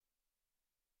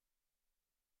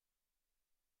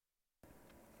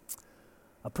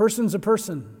A person's a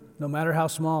person, no matter how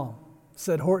small,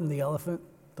 said Horton the elephant,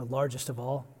 the largest of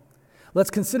all.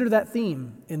 Let's consider that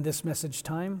theme in this message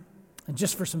time. And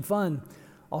just for some fun,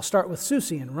 I'll start with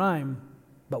Susie and rhyme.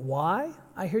 But why,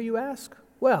 I hear you ask?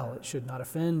 Well, it should not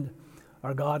offend.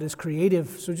 Our God is creative,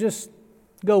 so just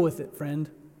go with it, friend.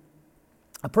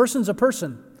 A person's a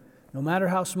person, no matter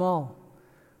how small.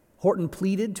 Horton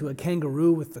pleaded to a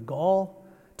kangaroo with the gall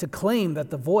to claim that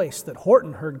the voice that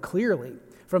Horton heard clearly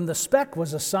from the speck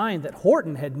was a sign that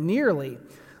Horton had nearly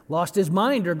lost his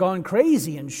mind or gone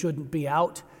crazy and shouldn't be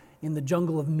out in the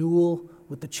jungle of Newell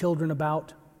with the children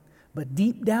about. But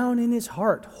deep down in his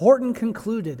heart, Horton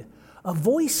concluded a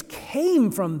voice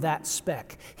came from that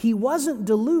speck. He wasn't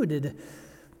deluded.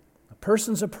 A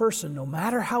person's a person, no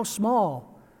matter how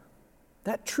small.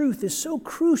 That truth is so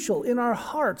crucial in our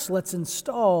hearts. Let's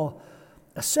install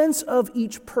a sense of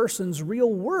each person's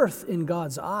real worth in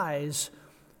God's eyes,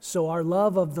 so our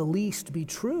love of the least be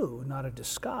true, not a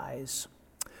disguise.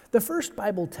 The first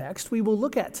Bible text we will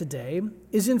look at today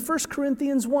is in 1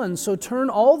 Corinthians 1, so turn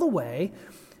all the way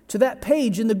to that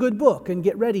page in the good book and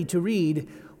get ready to read.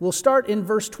 We'll start in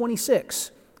verse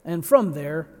 26, and from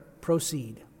there,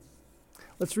 proceed.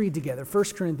 Let's read together, 1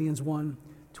 Corinthians 1,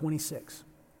 26.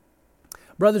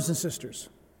 Brothers and sisters,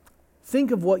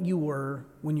 think of what you were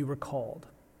when you were called.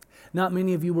 Not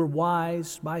many of you were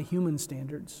wise by human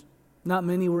standards. Not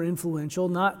many were influential.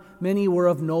 Not many were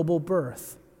of noble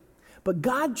birth. But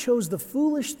God chose the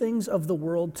foolish things of the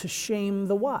world to shame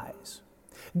the wise.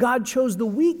 God chose the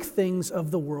weak things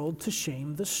of the world to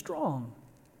shame the strong.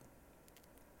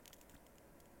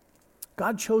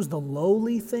 God chose the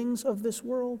lowly things of this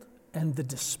world and the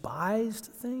despised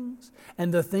things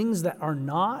and the things that are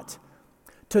not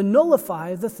to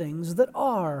nullify the things that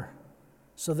are,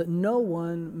 so that no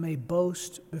one may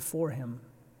boast before him.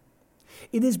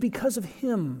 It is because of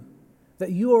him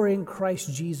that you are in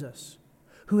Christ Jesus,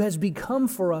 who has become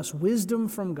for us wisdom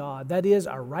from God, that is,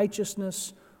 our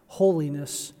righteousness,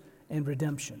 holiness, and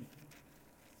redemption.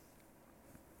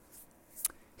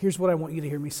 Here's what I want you to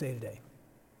hear me say today.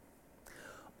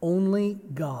 Only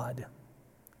God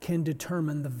can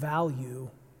determine the value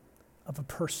of a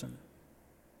person.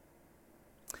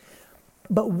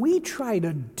 But we try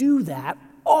to do that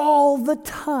all the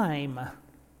time.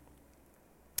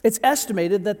 It's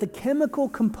estimated that the chemical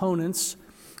components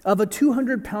of a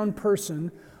 200-pound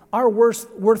person are worth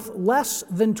less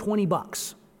than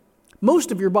 $20.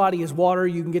 Most of your body is water.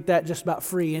 You can get that just about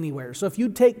free anywhere. So if you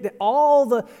take all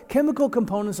the chemical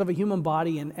components of a human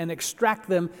body and extract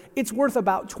them, it's worth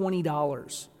about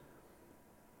 $20.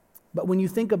 But when you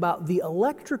think about the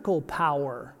electrical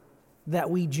power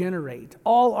that we generate,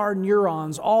 all our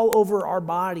neurons all over our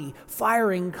body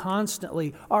firing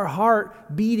constantly, our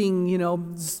heart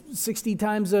beating, 60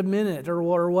 times a minute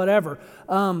or whatever,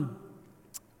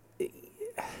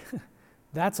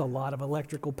 that's a lot of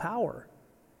electrical power.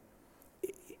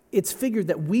 It's figured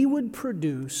that we would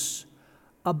produce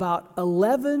about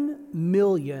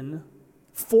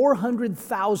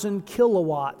 11,400,000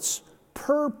 kilowatts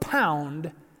per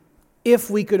pound if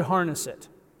we could harness it.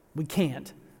 We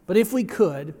can't, but if we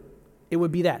could, it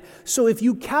would be that. So if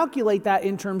you calculate that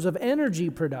in terms of energy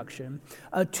production,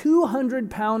 a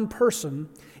 200-pound person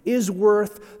is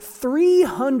worth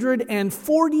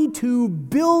 $342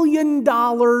 billion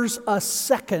a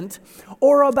second,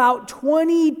 or about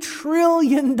 $20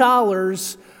 trillion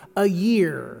a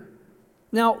year.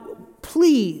 Now,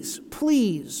 please,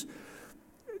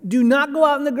 do not go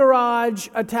out in the garage,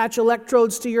 attach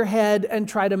electrodes to your head, and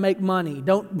try to make money.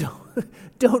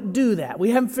 Don't do that. We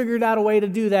haven't figured out a way to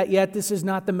do that yet. This is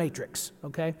not the Matrix,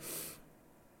 okay?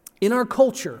 In our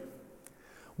culture,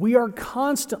 we are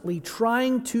constantly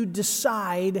trying to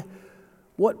decide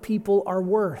what people are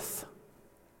worth.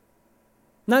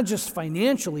 Not just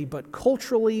financially, but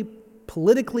culturally,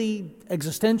 politically,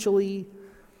 existentially.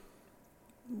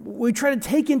 We try to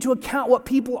take into account what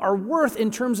people are worth in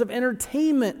terms of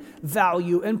entertainment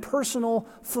value and personal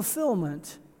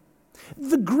fulfillment.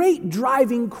 The great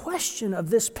driving question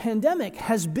of this pandemic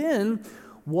has been,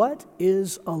 what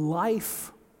is a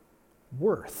life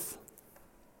worth?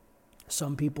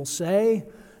 Some people say,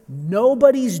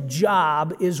 nobody's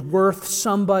job is worth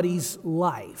somebody's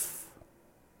life.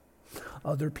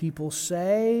 Other people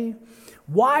say,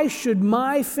 why should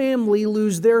my family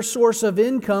lose their source of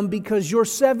income because your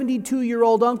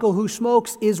 72-year-old uncle who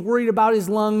smokes is worried about his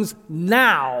lungs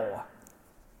now?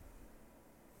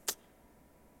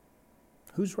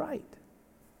 Who's right?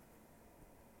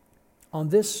 On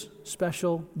this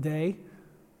special day,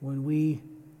 when we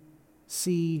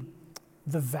see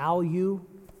the value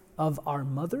of our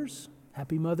mothers,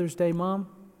 happy Mother's Day, Mom.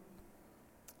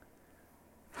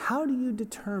 how do you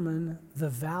determine the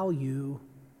value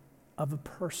of a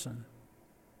person?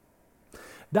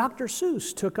 Dr.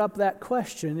 Seuss took up that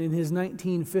question in his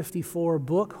 1954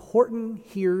 book, Horton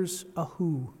Hears a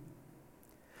Who.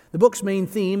 The book's main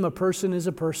theme, a person is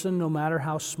a person no matter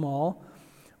how small,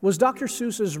 was Dr.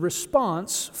 Seuss's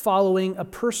response following a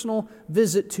personal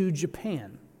visit to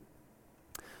Japan.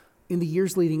 In the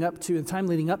time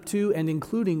leading up to and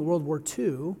including World War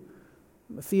II,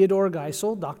 Theodore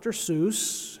Geisel, Dr.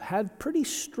 Seuss, had pretty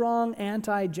strong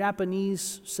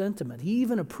anti-Japanese sentiment. He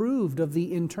even approved of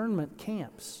the internment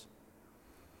camps.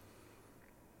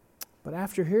 But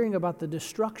after hearing about the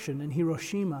destruction in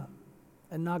Hiroshima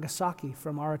and Nagasaki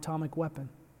from our atomic weapon,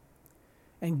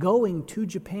 and going to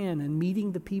Japan and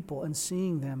meeting the people and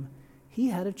seeing them, he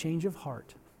had a change of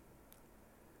heart.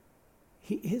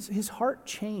 His heart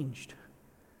changed.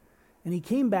 And he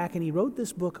came back and he wrote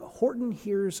this book, Horton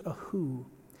Hears a Who,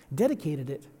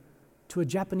 dedicated it to a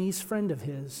Japanese friend of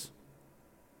his.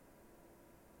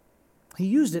 He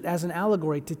used it as an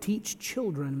allegory to teach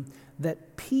children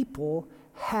that people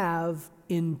have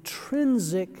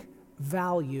intrinsic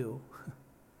value.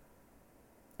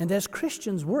 And as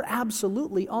Christians, we're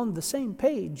absolutely on the same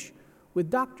page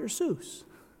with Dr. Seuss.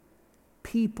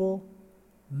 People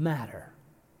matter.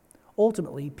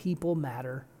 Ultimately, people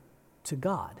matter to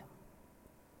God.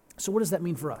 So what does that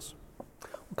mean for us?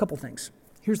 A couple things.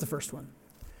 Here's the first one.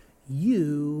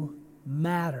 You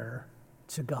matter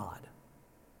to God.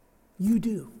 You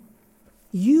do.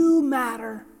 You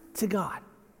matter to God.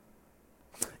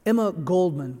 Emma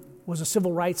Goldman was a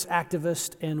civil rights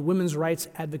activist and women's rights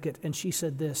advocate, and she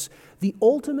said this: the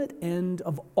ultimate end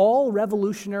of all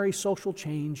revolutionary social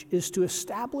change is to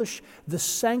establish the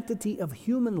sanctity of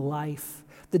human life,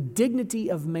 the dignity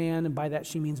of man, and by that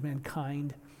she means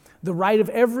mankind, the right of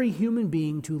every human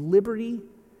being to liberty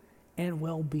and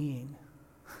well-being.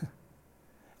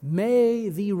 May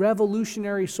the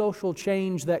revolutionary social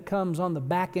change that comes on the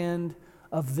back end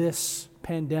of this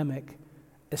pandemic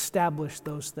establish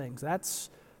those things. That's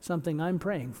something I'm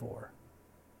praying for.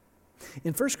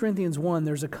 In 1 Corinthians 1,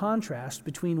 there's a contrast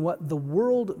between what the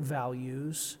world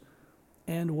values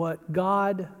and what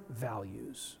God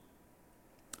values,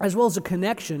 as well as a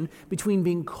connection between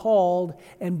being called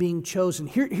and being chosen.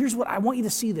 Here's what I want you to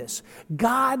see this.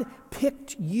 God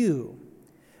picked you.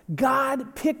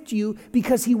 God picked you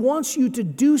because He wants to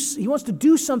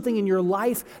do something in your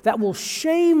life that will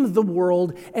shame the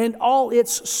world and all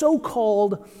its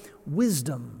so-called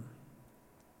wisdom.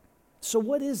 So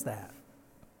what is that?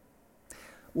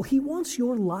 Well, He wants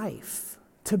your life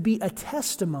to be a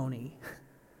testimony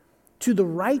to the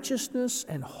righteousness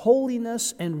and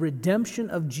holiness and redemption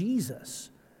of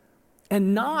Jesus,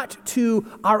 and not to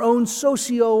our own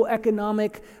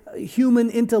socioeconomic, human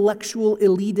intellectual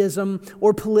elitism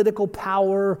or political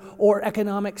power or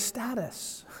economic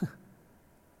status.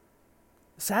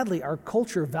 Sadly, our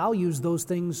culture values those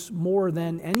things more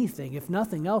than anything. If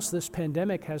nothing else, this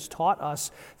pandemic has taught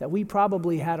us that we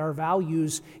probably had our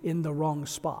values in the wrong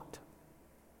spot.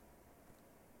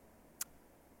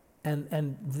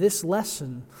 And this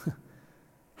lesson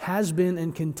has been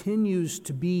and continues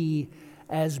to be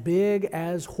as big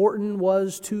as Horton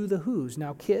was to the Who's.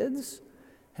 Now, kids,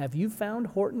 have you found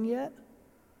Horton yet?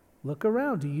 Look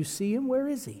around. Do you see him? Where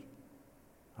is he?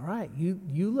 All right,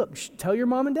 you look. Tell your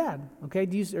mom and dad, okay?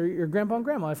 Or your grandpa and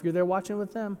grandma, if you're there watching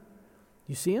with them.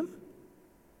 You see him?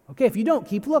 Okay, if you don't,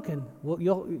 keep looking. Well,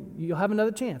 you'll have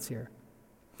another chance here.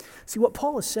 See, what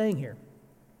Paul is saying here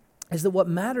is that what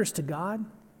matters to God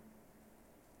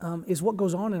is what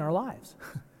goes on in our lives.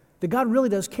 That God really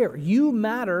does care. You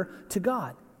matter to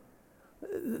God.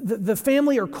 The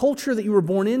family or culture that you were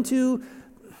born into,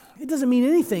 it doesn't mean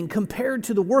anything compared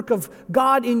to the work of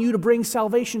God in you to bring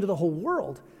salvation to the whole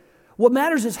world. What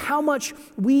matters is how much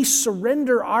we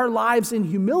surrender our lives in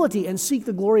humility and seek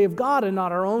the glory of God and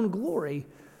not our own glory.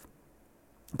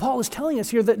 Paul is telling us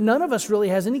here that none of us really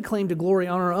has any claim to glory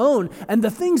on our own, and the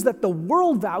things that the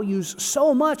world values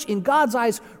so much in God's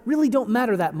eyes really don't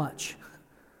matter that much.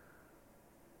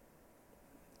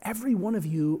 Every one of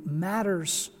you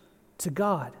matters to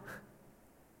God.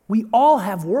 We all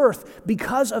have worth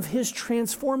because of His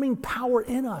transforming power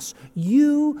in us.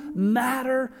 You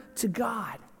matter to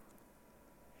God.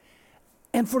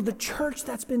 And for the church,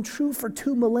 that's been true for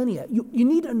 2 millennia. You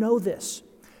need to know this.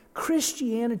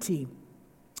 Christianity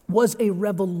was a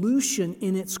revolution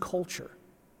in its culture.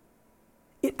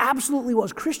 It absolutely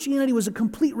was. Christianity was a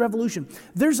complete revolution.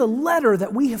 There's a letter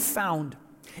that we have found.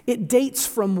 It dates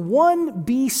from 1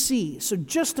 BC, so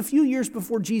just a few years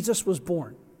before Jesus was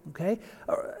born, okay?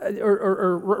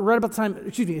 Or right about the time,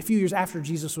 a few years after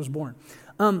Jesus was born.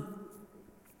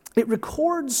 It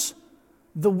records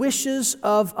the wishes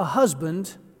of a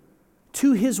husband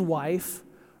to his wife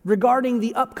regarding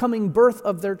the upcoming birth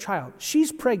of their child.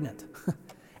 She's pregnant,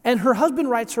 and her husband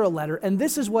writes her a letter, and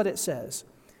this is what it says.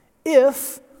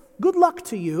 If, good luck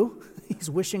to you, he's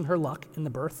wishing her luck in the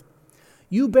birth,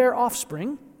 you bear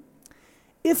offspring.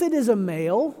 If it is a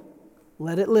male,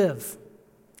 let it live.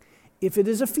 If it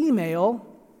is a female,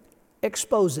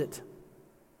 expose it.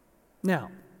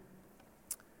 Now,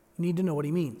 you need to know what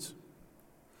he means.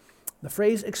 The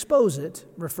phrase expose it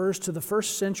refers to the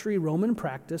first century Roman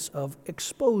practice of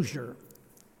exposure.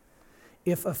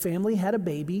 If a family had a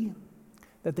baby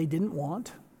that they didn't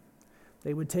want,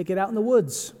 they would take it out in the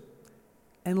woods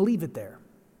and leave it there.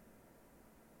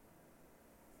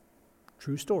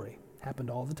 True story. Happened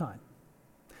all the time.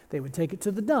 They would take it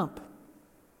to the dump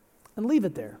and leave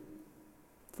it there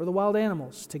for the wild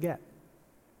animals to get.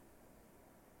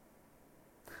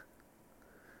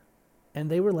 And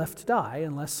they were left to die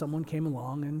unless someone came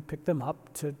along and picked them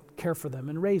up to care for them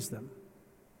and raise them.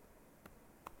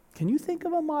 Can you think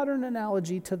of a modern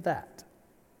analogy to that?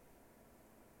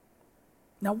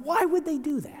 Now, why would they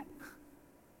do that?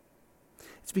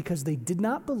 It's because they did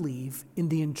not believe in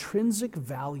the intrinsic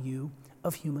value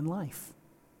of human life.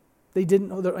 They didn't.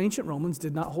 The ancient Romans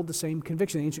did not hold the same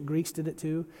conviction. The ancient Greeks did it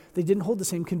too. They didn't hold the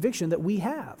same conviction that we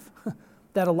have,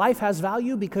 that a life has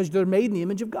value because they're made in the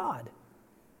image of God.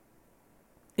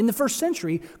 In the first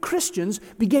century, Christians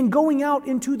began going out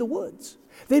into the woods.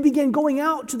 They began going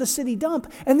out to the city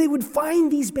dump, and they would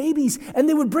find these babies, and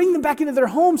they would bring them back into their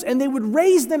homes, and they would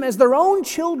raise them as their own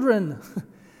children.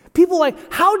 People like,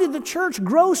 how did the church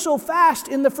grow so fast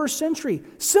in the first century?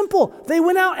 Simple. They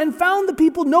went out and found the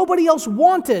people nobody else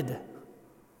wanted.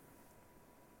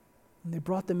 And they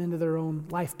brought them into their own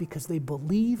life because they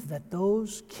believed that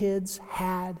those kids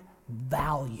had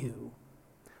value.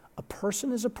 A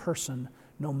person is a person,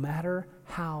 no matter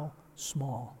how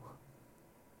small.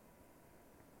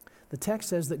 The text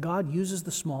says that God uses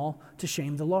the small to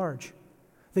shame the large.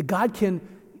 That God can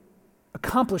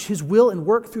accomplish his will and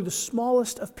work through the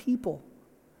smallest of people.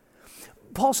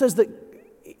 Paul says that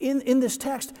in this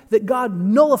text that God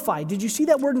nullified. Did you see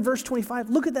that word in verse 25?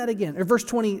 Look at that again, or verse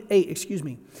 28, excuse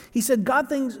me. He said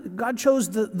God chose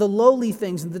the lowly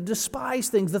things and the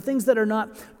despised things, the things that are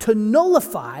not, to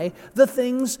nullify the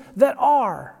things that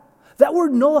are. That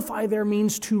word nullify there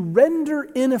means to render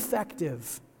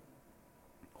ineffective.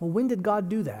 Well, when did God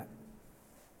do that?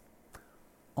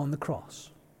 On the cross.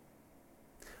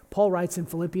 Paul writes in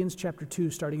Philippians chapter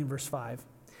 2, starting in verse 5,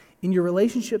 in your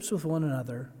relationships with one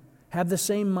another, have the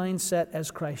same mindset as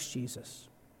Christ Jesus,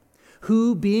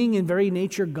 who, being in very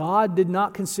nature God, did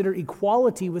not consider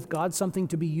equality with God something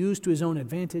to be used to his own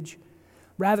advantage.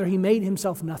 Rather, he made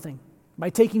himself nothing by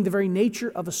taking the very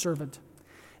nature of a servant,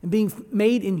 and being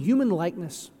made in human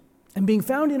likeness, and being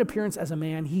found in appearance as a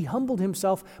man, he humbled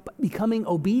himself by becoming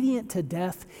obedient to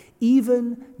death,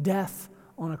 even death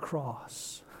on a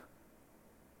cross.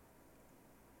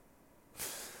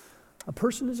 A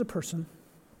person is a person,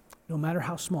 no matter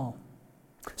how small.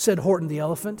 Said Horton the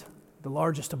elephant, the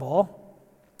largest of all.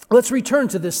 Let's return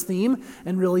to this theme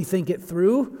and really think it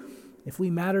through. If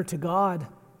we matter to God,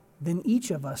 then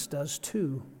each of us does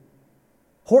too.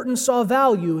 Horton saw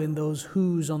value in those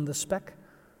who's on the speck.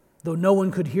 Though no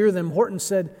one could hear them, Horton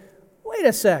said, wait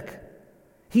a sec.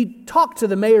 He talked to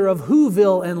the mayor of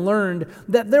Whoville and learned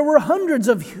that there were hundreds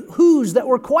of who's that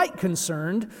were quite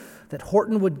concerned that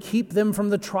Horton would keep them from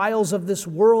the trials of this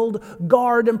world,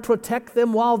 guard and protect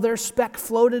them while their speck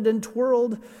floated and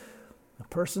twirled. A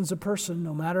person's a person,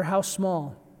 no matter how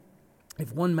small.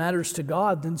 If one matters to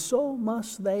God, then so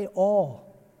must they all.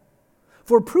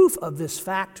 For proof of this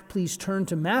fact, please turn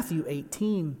to Matthew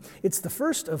 18. It's the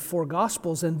first of 4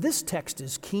 Gospels, and this text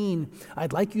is keen.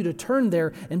 I'd like you to turn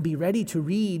there and be ready to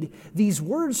read. These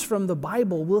words from the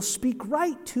Bible will speak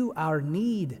right to our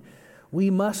need. We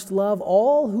must love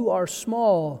all who are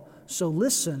small, so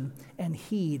listen and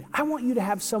heed. I want you to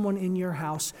have someone in your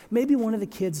house, maybe one of the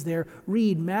kids there,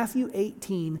 read Matthew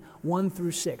 18, 1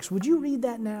 through 6. Would you read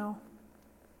that now?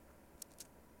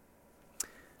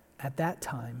 At that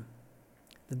time,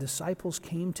 the disciples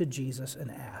came to Jesus and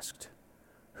asked,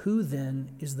 who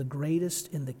then is the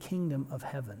greatest in the kingdom of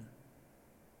heaven?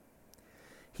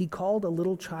 He called a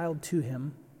little child to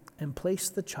him and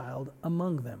placed the child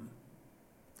among them.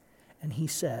 And he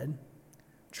said,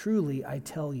 truly I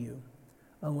tell you,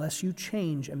 unless you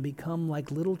change and become like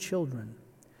little children,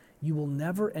 you will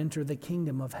never enter the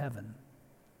kingdom of heaven.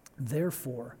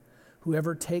 Therefore,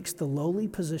 whoever takes the lowly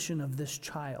position of this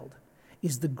child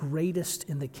is the greatest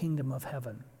in the kingdom of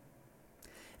heaven.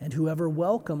 And whoever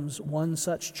welcomes one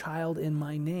such child in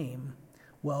my name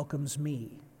welcomes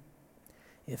me.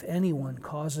 If anyone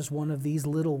causes one of these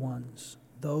little ones,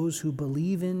 those who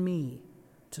believe in me,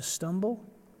 to stumble,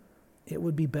 it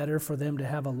would be better for them to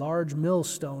have a large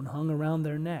millstone hung around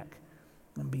their neck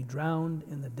and be drowned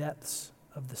in the depths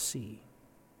of the sea.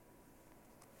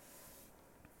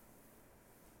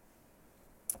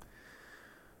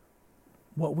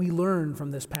 What we learn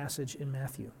from this passage in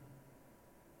Matthew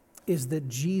is that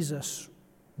Jesus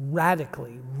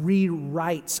radically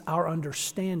rewrites our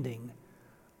understanding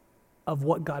of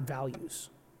what God values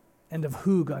and of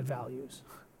who God values.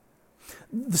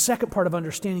 The second part of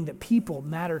understanding that people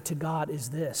matter to God is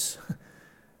this: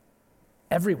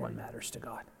 everyone matters to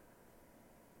God.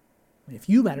 If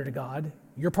you matter to God,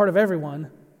 you're part of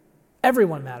everyone.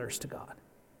 Everyone matters to God.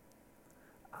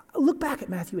 Look back at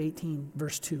Matthew 18,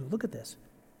 verse 2. Look at this.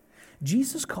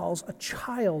 Jesus calls a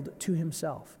child to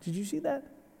himself. Did you see that?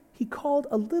 He called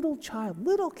a little child,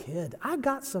 little kid. I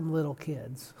got some little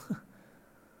kids.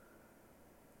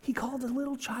 He called a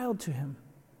little child to him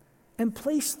and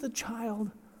placed the child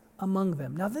among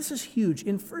them. Now, this is huge.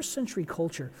 In first century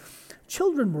culture,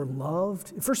 children were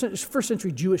loved. In first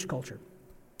century Jewish culture,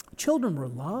 children were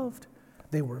loved.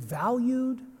 They were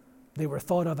valued. They were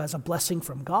thought of as a blessing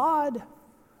from God.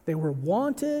 They were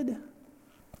wanted.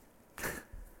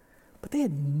 But they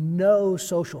had no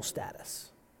social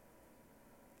status.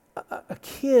 A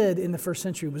kid in the first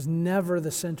century was never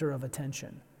the center of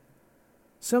attention.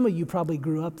 Some of you probably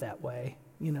grew up that way.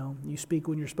 You know, you speak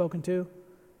when you're spoken to.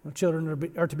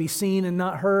 Children are to be seen and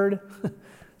not heard.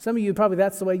 Some of you, probably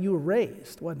that's the way you were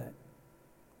raised, wasn't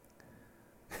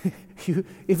it?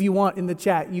 If you want in the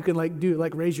chat, you can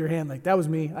raise your hand like, that was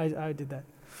me, I did that.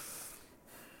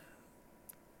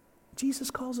 Jesus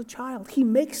calls a child. He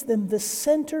makes them the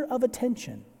center of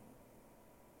attention.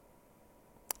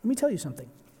 Let me tell you something.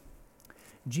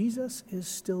 Jesus is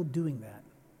still doing that.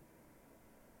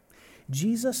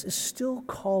 Jesus is still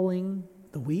calling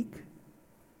the weak,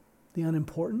 the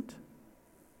unimportant,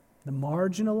 the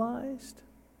marginalized,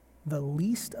 the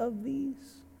least of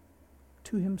these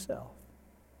to himself.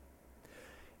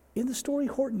 In the story,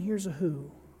 Horton hears a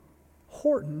who.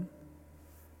 Horton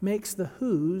makes the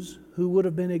who's who would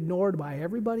have been ignored by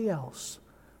everybody else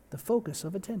the focus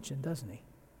of attention, doesn't he?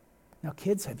 Now,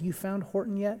 kids, have you found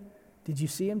Horton yet? Did you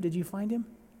see him? Did you find him?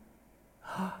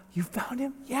 You found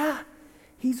him? Yeah.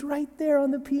 He's right there on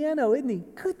the piano, isn't he?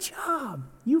 Good job.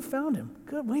 You found him.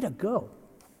 Good way to go.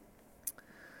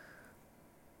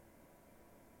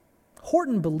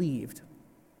 Horton believed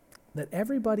that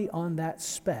everybody on that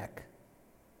speck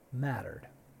mattered.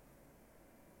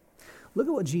 Look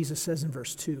at what Jesus says in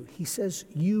verse 2. He says,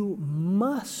 you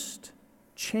must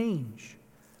change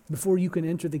before you can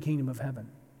enter the kingdom of heaven.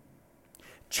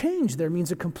 Change there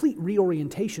means a complete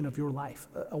reorientation of your life,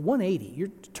 a 180. You're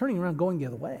turning around, going the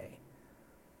other way.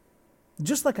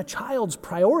 Just like a child's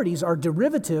priorities are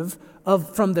derivative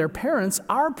from their parents,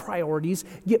 our priorities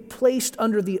get placed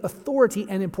under the authority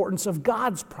and importance of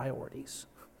God's priorities.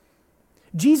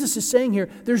 Jesus is saying here,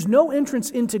 there's no entrance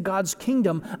into God's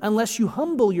kingdom unless you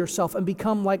humble yourself and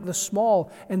become like the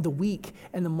small and the weak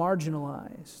and the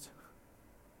marginalized.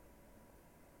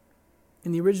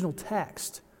 In the original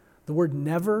text, the word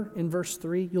never in verse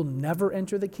 3, you'll never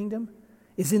enter the kingdom,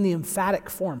 is in the emphatic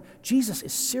form. Jesus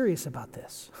is serious about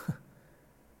this.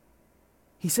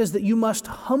 He says that you must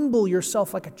humble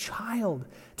yourself like a child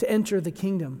to enter the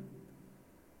kingdom.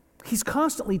 He's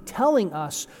constantly telling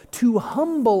us to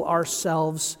humble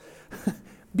ourselves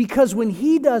because when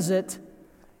he does it,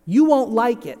 you won't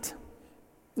like it.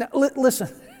 Now, listen.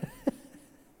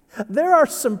 There are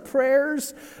some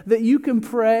prayers that you can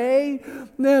pray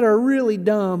that are really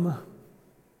dumb.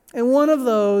 And one of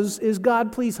those is,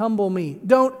 God, please humble me.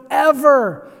 Don't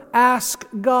ever ask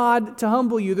God to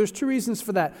humble you. There's two reasons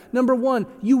for that. Number one,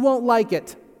 you won't like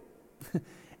it.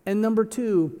 And number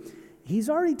two, he's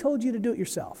already told you to do it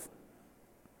yourself.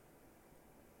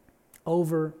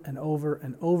 Over and over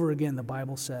and over again, the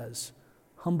Bible says,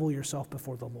 humble yourself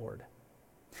before the Lord.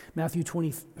 Matthew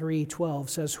 23:12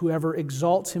 says, whoever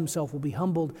exalts himself will be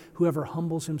humbled, whoever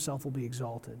humbles himself will be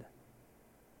exalted.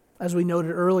 As we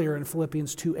noted earlier in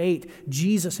Philippians 2:8,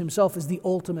 Jesus himself is the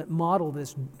ultimate model of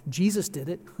this. Jesus did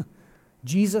it.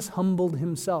 Jesus humbled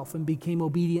himself and became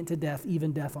obedient to death,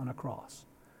 even death on a cross.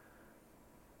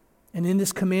 And in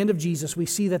this command of Jesus, we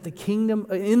see that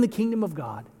in the kingdom of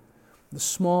God, the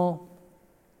small,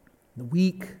 the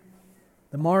weak,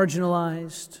 the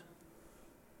marginalized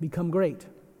become great.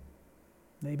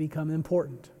 They become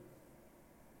important.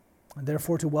 And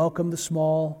therefore, to welcome the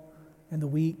small and the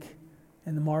weak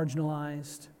and the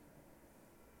marginalized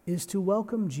is to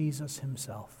welcome Jesus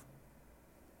himself.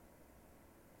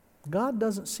 God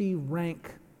doesn't see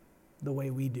rank the way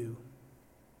we do.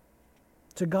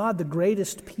 To God, the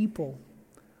greatest people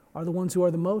are the ones who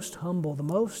are the most humble, the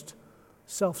most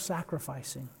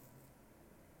self-sacrificing.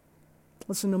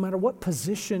 Listen, no matter what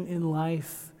position in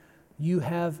life you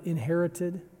have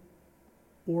inherited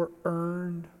or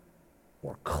earned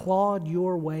or clawed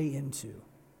your way into,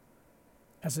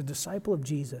 as a disciple of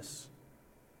Jesus,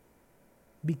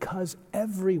 because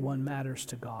everyone matters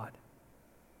to God,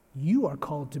 you are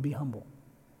called to be humble.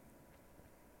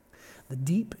 The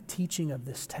deep teaching of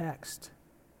this text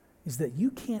is that you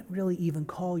can't really even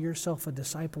call yourself a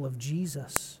disciple of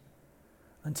Jesus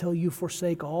until you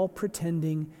forsake all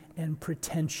pretending and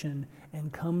pretension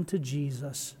and come to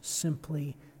Jesus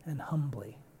simply and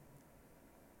humbly.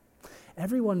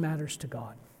 Everyone matters to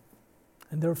God,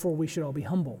 and therefore we should all be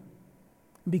humble.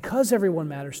 Because everyone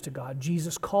matters to God,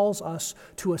 Jesus calls us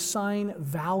to assign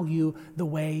value the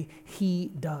way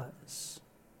He does.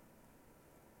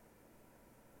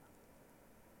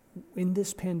 In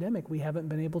this pandemic, we haven't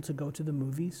been able to go to the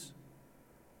movies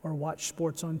or watch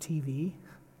sports on TV.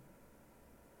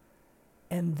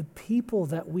 And the people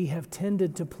that we have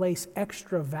tended to place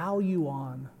extra value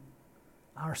on,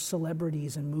 our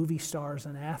celebrities and movie stars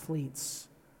and athletes,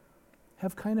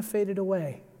 have kind of faded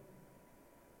away.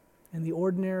 And the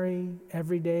ordinary,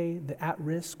 everyday, the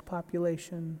at-risk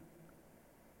population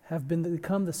have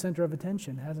become the center of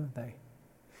attention, hasn't they?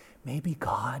 Maybe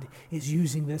God is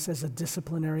using this as a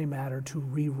disciplinary matter to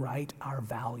rewrite our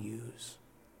values,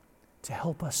 to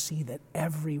help us see that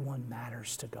everyone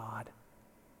matters to God.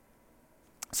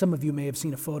 Some of you may have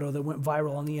seen a photo that went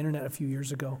viral on the internet a few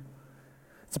years ago.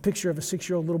 It's a picture of a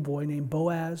 6-year-old little boy named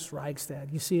Boaz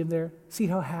Reichstad. You see him there? See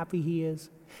how happy he is?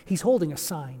 He's holding a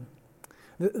sign.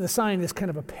 The sign is kind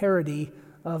of a parody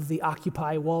of the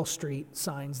Occupy Wall Street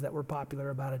signs that were popular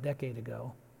about a decade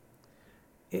ago.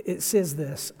 It says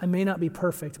this: I may not be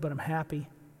perfect, but I'm happy.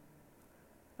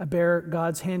 I bear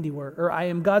God's handiwork, or I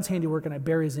am God's handiwork and I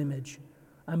bear His image.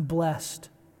 I'm blessed.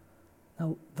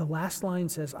 Now, the last line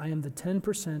says, I am the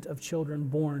 10% of children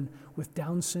born with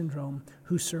Down syndrome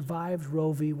who survived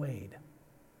Roe v. Wade.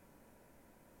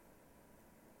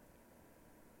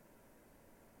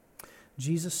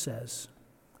 Jesus says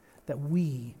that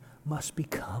we must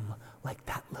become like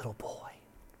that little boy.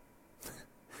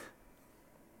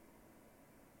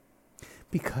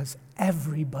 Because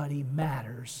everybody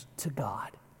matters to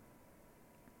God.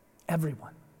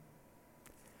 Everyone.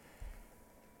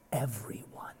 Everyone.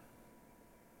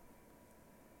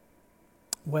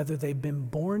 Whether they've been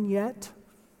born yet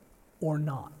or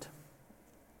not.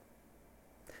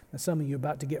 Now, some of you are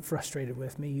about to get frustrated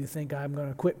with me. You think I'm going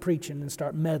to quit preaching and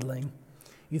start meddling.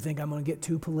 You think I'm going to get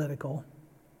too political.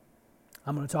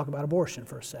 I'm going to talk about abortion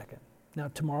for a second. Now,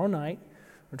 tomorrow night,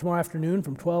 or tomorrow afternoon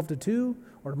from 12 to 2,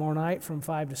 or tomorrow night from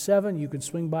 5 to 7, you can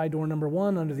swing by door number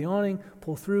 1 under the awning,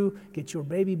 pull through, get your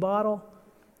baby bottle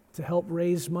to help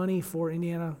raise money for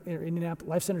Indianapolis,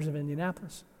 Life Centers of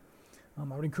Indianapolis.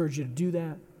 I would encourage you to do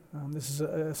that. This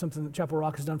is something that Chapel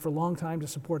Rock has done for a long time to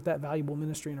support that valuable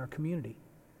ministry in our community.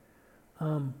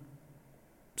 Some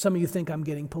of you think I'm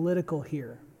getting political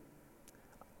here.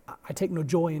 I take no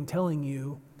joy in telling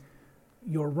you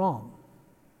you're wrong.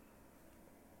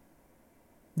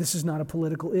 This is not a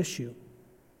political issue.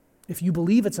 If you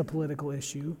believe it's a political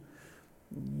issue,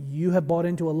 you have bought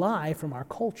into a lie from our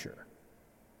culture.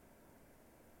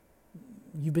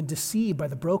 You've been deceived by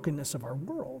the brokenness of our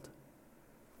world.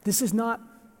 This is not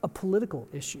a political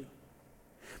issue.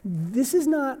 This is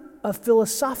not a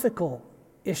philosophical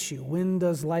issue. When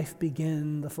does life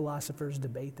begin? The philosophers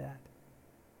debate that.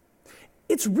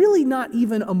 It's really not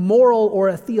even a moral or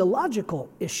a theological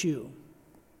issue.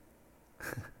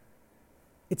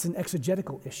 It's an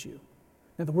exegetical issue.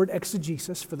 Now, the word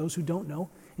exegesis, for those who don't know,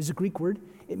 is a Greek word.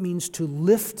 It means to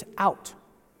lift out.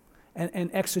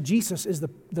 And exegesis is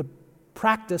the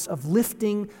practice of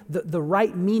lifting the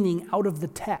right meaning out of the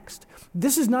text.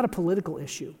 This is not a political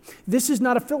issue. This is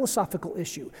not a philosophical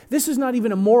issue. This is not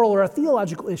even a moral or a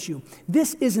theological issue.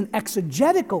 This is an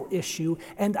exegetical issue,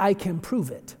 and I can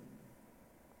prove it.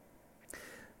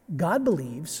 God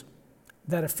believes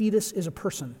that a fetus is a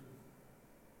person.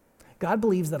 God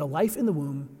believes that a life in the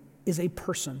womb is a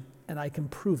person, and I can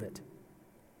prove it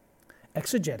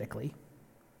exegetically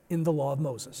in the law of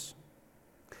Moses.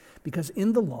 Because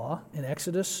in the law, in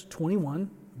Exodus 21,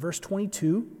 verse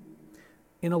 22,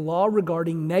 in a law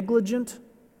regarding negligent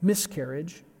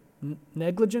miscarriage,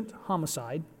 negligent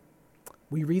homicide,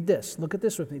 we read this. Look at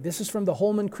this with me. This is from the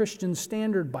Holman Christian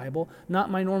Standard Bible, not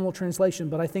my normal translation,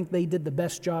 but I think they did the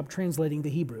best job translating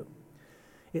the Hebrew.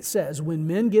 It says, when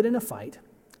men get in a fight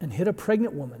and hit a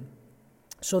pregnant woman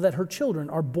so that her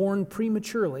children are born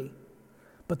prematurely,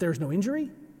 but there's no injury,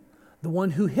 The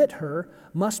one who hit her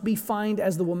must be fined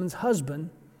as the woman's husband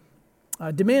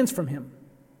demands from him,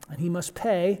 and he must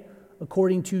pay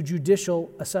according to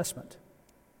judicial assessment.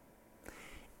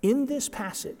 In this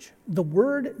passage,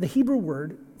 the Hebrew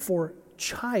word for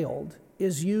child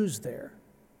is used there.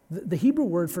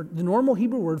 The normal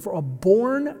Hebrew word for a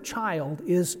born child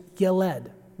is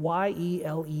yeled,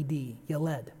 Y-E-L-E-D,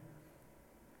 yeled.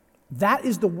 That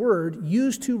is the word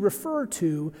used to refer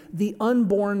to the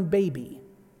unborn baby.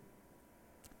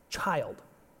 Child.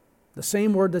 The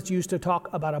same word that's used to talk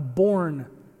about a born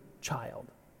child.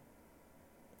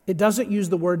 It doesn't use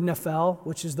the word nephel,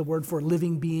 which is the word for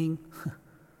living being,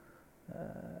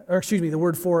 the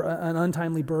word for an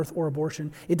untimely birth or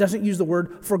abortion. It doesn't use the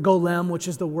word for golem, which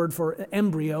is the word for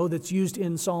embryo that's used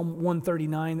in Psalm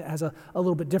 139 as a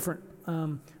little bit different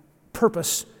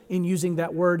purpose in using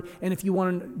that word. And if you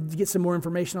want to get some more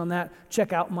information on that,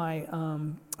 check out my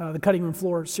the Cutting Room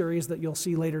Floor series that you'll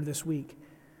see later this week.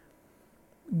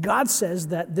 God says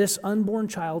that this unborn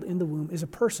child in the womb is a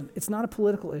person. It's not a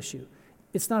political issue.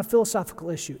 It's not a philosophical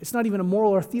issue. It's not even a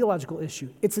moral or theological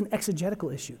issue. It's an exegetical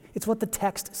issue. It's what the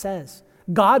text says.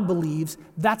 God believes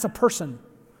that's a person.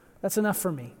 That's enough for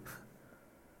me.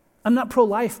 I'm not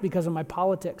pro-life because of my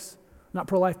politics. I'm not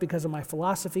pro-life because of my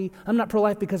philosophy. I'm not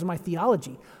pro-life because of my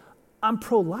theology. I'm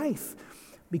pro-life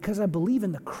because I believe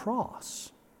in the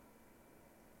cross.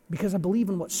 Because I believe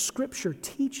in what Scripture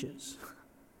teaches.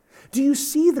 Do you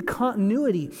see the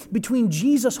continuity between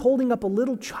Jesus holding up a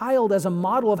little child as a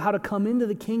model of how to come into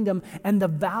the kingdom and the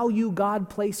value God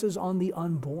places on the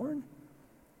unborn?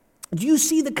 Do you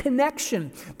see the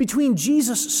connection between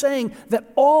Jesus saying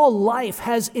that all life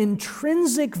has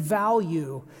intrinsic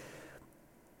value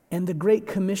and the Great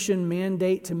Commission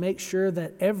mandate to make sure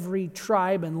that every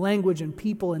tribe and language and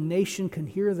people and nation can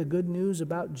hear the good news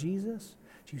about Jesus?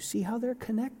 Do you see how they're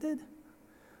connected?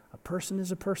 A person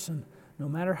is a person, no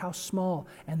matter how small.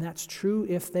 And that's true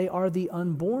if they are the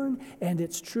unborn, and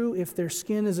it's true if their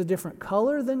skin is a different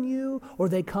color than you, or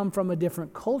they come from a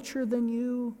different culture than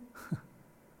you.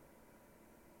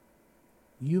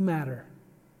 You matter.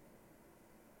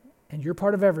 And you're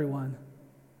part of everyone,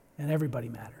 and everybody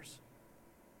matters.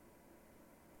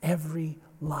 Every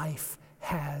life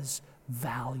has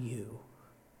value.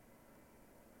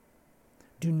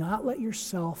 Do not let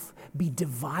yourself be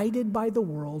divided by the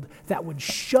world that would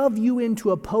shove you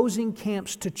into opposing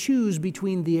camps to choose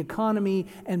between the economy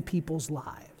and people's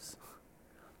lives.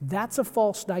 That's a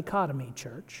false dichotomy,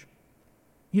 church.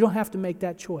 You don't have to make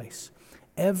that choice.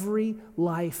 Every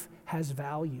life has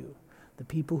value. The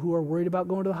people who are worried about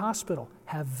going to the hospital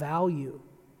have value.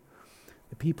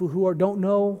 The people who don't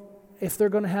know if they're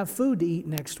going to have food to eat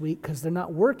next week because they're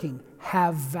not working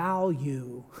have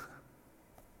value.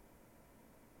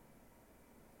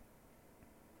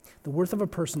 The worth of a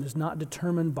person is not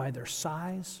determined by their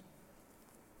size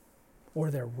or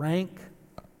their rank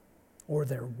or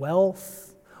their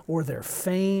wealth or their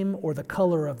fame or the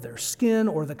color of their skin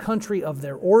or the country of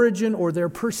their origin or their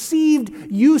perceived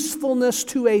usefulness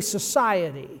to a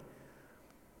society.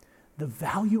 The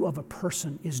value of a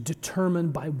person is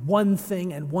determined by one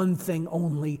thing and one thing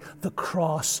only, the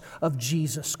cross of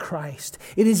Jesus Christ.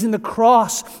 It is in the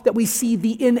cross that we see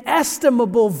the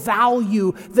inestimable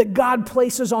value that God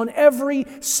places on every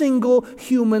single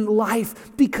human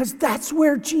life, because that's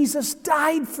where Jesus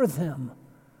died for them.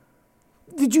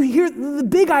 Did you hear? The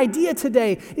big idea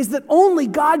today is that only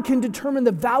God can determine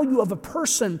the value of a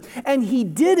person, and He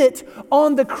did it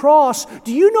on the cross.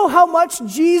 Do you know how much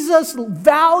Jesus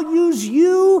values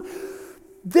you?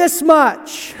 This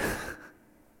much.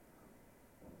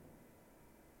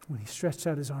 When He stretched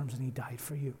out His arms and He died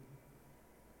for you.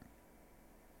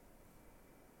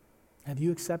 Have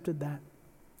you accepted that?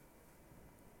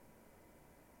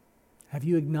 Have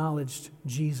you acknowledged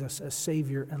Jesus as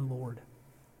Savior and Lord?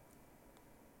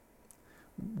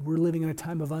 We're living in a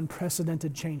time of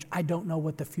unprecedented change. I don't know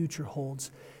what the future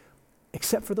holds,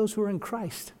 except for those who are in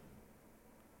Christ,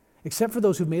 except for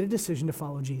those who've made a decision to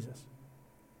follow Jesus.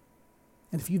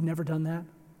 And if you've never done that,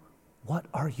 what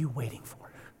are you waiting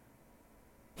for?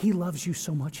 He loves you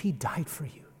so much, He died for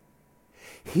you.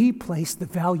 He placed the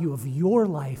value of your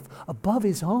life above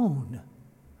His own.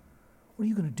 What are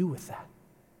you going to do with that?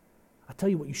 I'll tell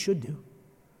you what you should do.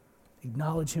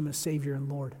 Acknowledge Him as Savior and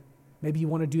Lord. Maybe you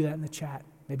want to do that in the chat.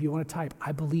 Maybe you want to type,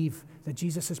 I believe that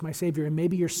Jesus is my Savior. And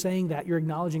maybe you're saying that, you're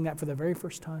acknowledging that for the very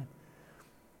first time.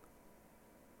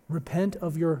 Repent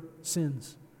of your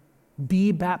sins.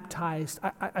 Be baptized.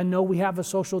 I know we have a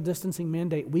social distancing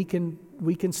mandate. We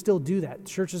can still do that.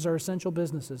 Churches are essential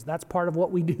businesses. That's part of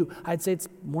what we do. I'd say it's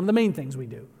one of the main things we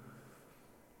do.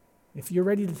 If you're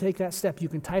ready to take that step, you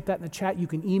can type that in the chat. You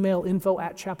can email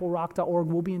info@chapelrock.org.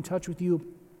 We'll be in touch with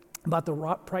you about the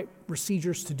right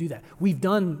procedures to do that. We've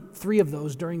done 3 of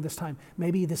those during this time.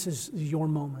 Maybe this is your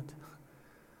moment.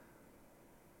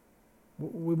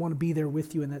 We want to be there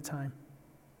with you in that time.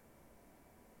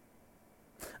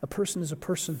 A person is a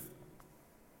person,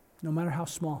 no matter how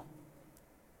small.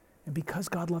 And because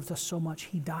God loved us so much,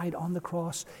 he died on the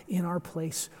cross in our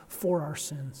place for our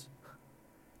sins.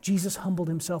 Jesus humbled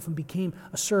himself and became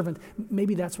a servant.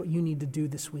 Maybe that's what you need to do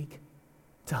this week,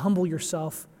 to humble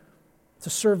yourself,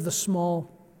 to serve the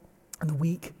small and the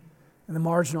weak and the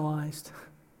marginalized.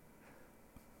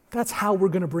 That's how we're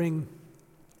going to bring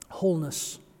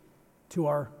wholeness to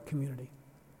our community.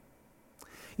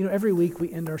 You know, every week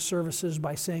we end our services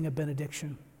by saying a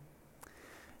benediction.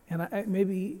 And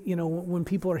maybe, when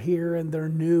people are here and they're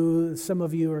new, some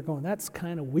of you are going, that's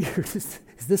kind of weird. Is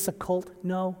this a cult?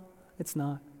 No, it's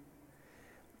not.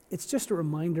 It's just a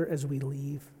reminder as we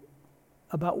leave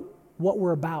about what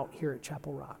we're about here at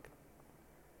Chapel Rock.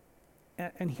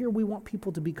 And here we want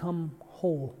people to become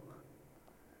whole.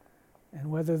 And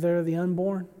whether they're the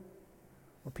unborn,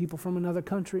 or people from another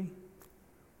country,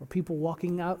 or people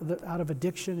walking out of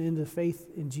addiction into faith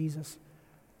in Jesus,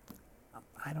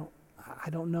 I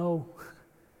don't know.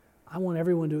 I want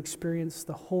everyone to experience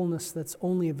the wholeness that's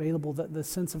only available, the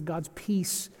sense of God's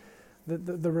peace,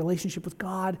 the relationship with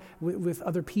God, with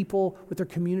other people, with their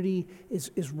community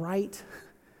is right.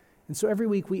 And so every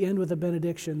week we end with a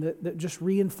benediction that just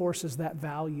reinforces that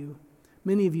value.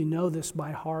 Many of you know this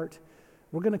by heart.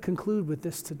 We're going to conclude with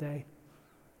this today.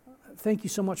 Thank you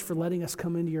so much for letting us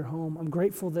come into your home. I'm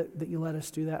grateful that you let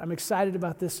us do that. I'm excited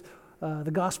about this,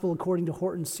 the Gospel According to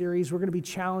Horton series. We're going to be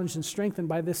challenged and strengthened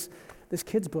by this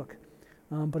kids' book.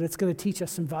 But it's going to teach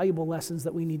us some valuable lessons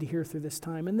that we need to hear through this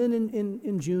time. And then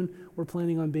in June, we're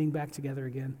planning on being back together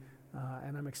again.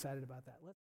 And I'm excited about that.